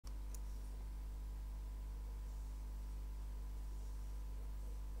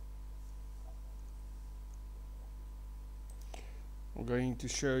I'm going to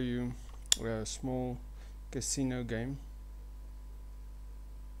show you a small casino game,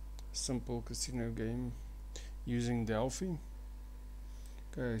 simple casino game using Delphi.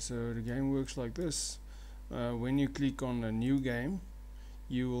 Okay, so the game works like this. When you click on a new game,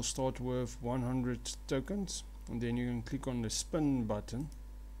 you will start with 100 tokens, and then you can click on the spin button,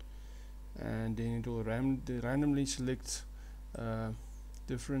 and then it will randomly select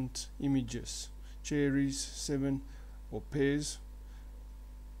different images, cherries, 7 or pairs.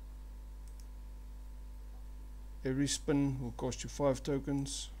 Every spin will cost you 5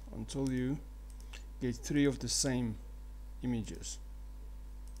 tokens until you get 3 of the same images.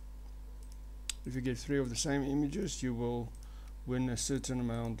 If you get 3 of the same images, you will win a certain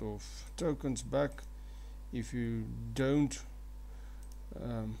amount of tokens back. If you don't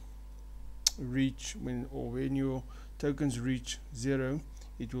when your tokens reach 0,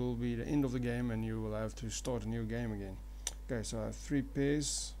 it will be the end of the game and you will have to start a new game again. Okay, so I have 3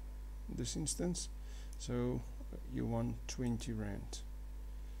 pairs in this instance, so you want 20 rand.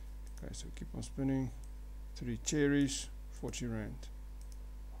 Okay, so keep on spinning. 3 cherries, 40 rand.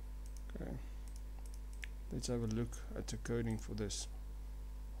 Okay, let's have a look at the coding for this.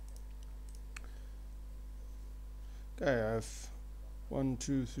 Okay, I have 1,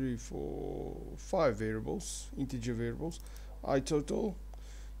 2, 3, 4, 5 variables, integer variables. iTotal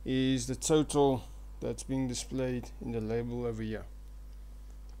is the total that's being displayed in the label over here.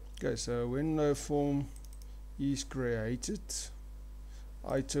 Okay, so when the form is created,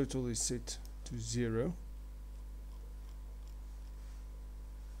 iTotal is set to 0,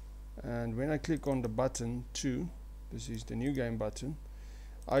 and when I click on the button 2, this is the new game button,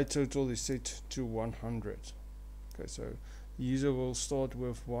 iTotal is set to 100. Okay, so the user will start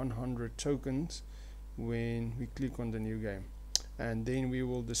with 100 tokens when we click on the new game, and then we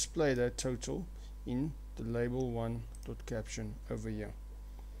will display that total in the label 1.caption over here.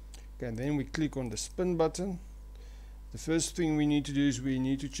 Okay, and then we click on the spin button. The first thing we need to do is we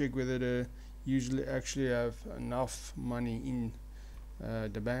need to check whether the user actually have enough money in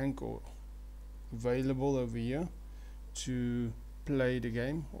the bank or available over here to play the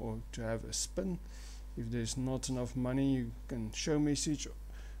game or to have a spin. If there's not enough money, you can show message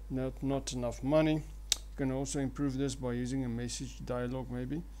not enough money. You can also improve this by using a message dialog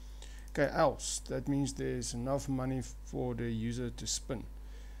maybe. Okay, else, that means there's enough money for the user to spin.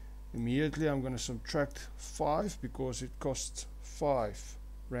 Immediately I'm going to subtract 5 because it costs 5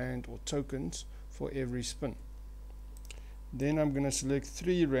 rand or tokens for every spin. Then I'm going to select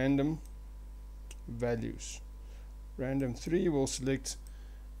 3 random values. Random 3 will select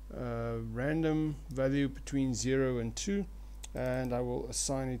random value between 0 and 2, and I will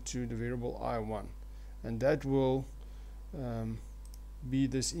assign it to the variable I1, and that will be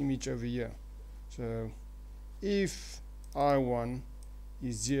this image over here. So if I1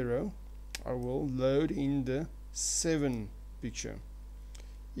 is 0, I will load in the 7 picture.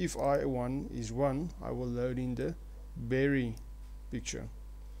 If I1 is 1, I will load in the berry picture.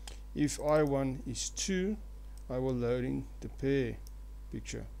 If I1 is 2, I will load in the pear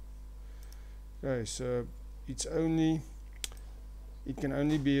picture. Okay, so it can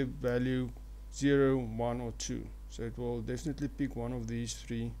only be a value 0, 1 or 2, so it will definitely pick one of these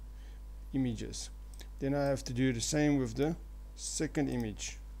 3 images. Then I have to do the same with the second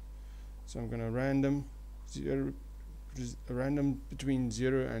image. So I'm going to random between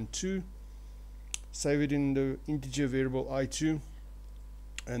 0 and 2, save it in the integer variable I2,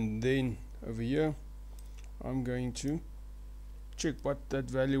 and then over here I'm going to check what that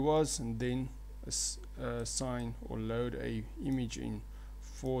value was and then assign or load a image in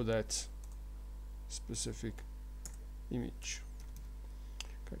for that specific image.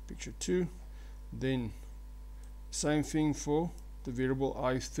 Okay, picture 2. Then same thing for the variable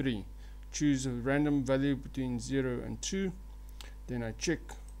I3. Choose a random value between 0 and 2. Then I check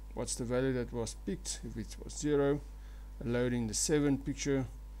what's the value that was picked. If it was 0, I load in the 7 picture.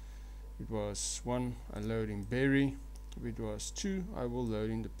 If it was 1, I load in berry. If it was 2, I will load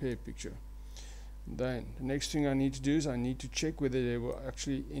in the pear picture. Then the next thing I need to do is I need to check whether there were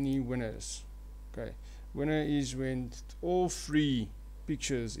actually any winners. Okay, winner is when all 3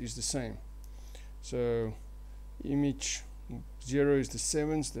 pictures is the same. So image 0 is the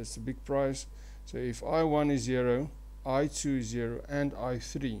 7th, that's the big prize. So if I1 is 0, I2 is 0, and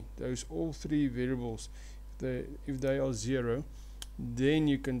I3, those all 3 variables, if they are 0, then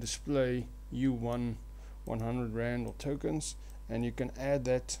you can display you won 100 rand or tokens, and you can add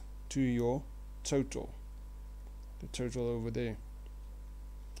that to your total, the total over there.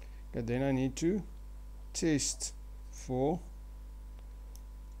 Okay, then I need to test for,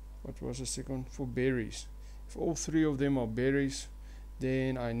 what was the second, for berries. If all 3 of them are berries,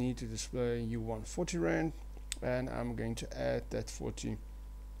 then I need to display you want 40 Rand, and I'm going to add that 40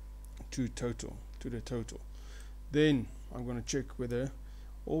 to the total. Then I'm going to check whether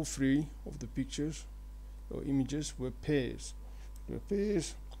all three of the pictures or images were pairs. The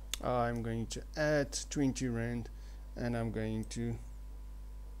pairs, I'm going to add 20 Rand, and I'm going to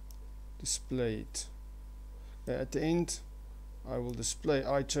display it. At the end, I will display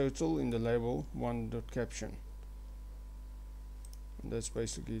iTotal in the label one.caption. And that's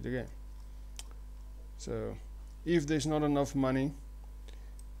basically the game. So if there's not enough money,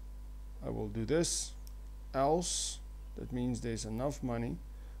 I will do this. Else, that means there's enough money,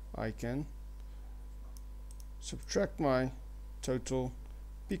 I can subtract my total,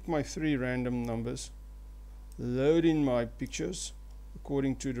 pick my 3 random numbers, load in my pictures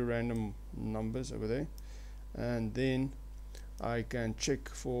according to the random numbers over there, and then I can check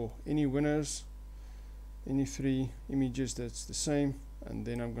for any winners, any 3 images that's the same, and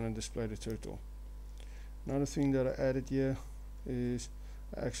then I'm going to display the total. Another thing that I added here is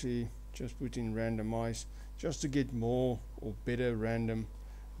I actually just put in randomize, just to get more or better random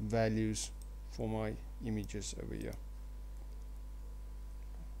values for my images over here.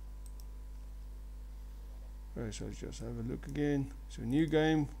 Okay, so just have a look again. So new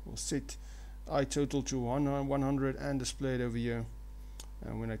game, will set iTotal to 100 and display it over here.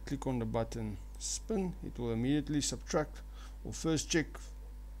 And when I click on the button spin, it will immediately subtract, or first check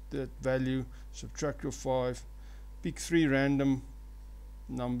that value, subtract your 5, pick 3 random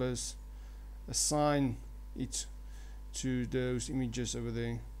numbers, assign it to those images over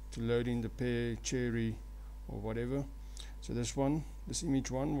there to load in the pair, cherry, or whatever. So this image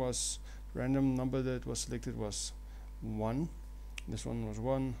 1 was random number that was selected was 1. This one was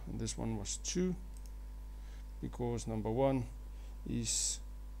 1, and this one was 2, because number 1 is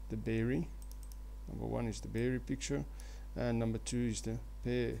the berry. Number 1 is the berry picture, and number 2 is the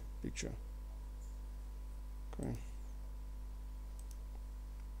pear picture. Okay.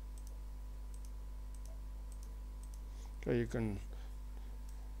 Okay, you can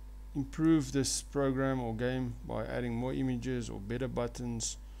improve this program or game by adding more images or better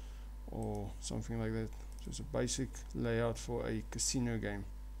buttons or something like that. So it's a basic layout for a casino game.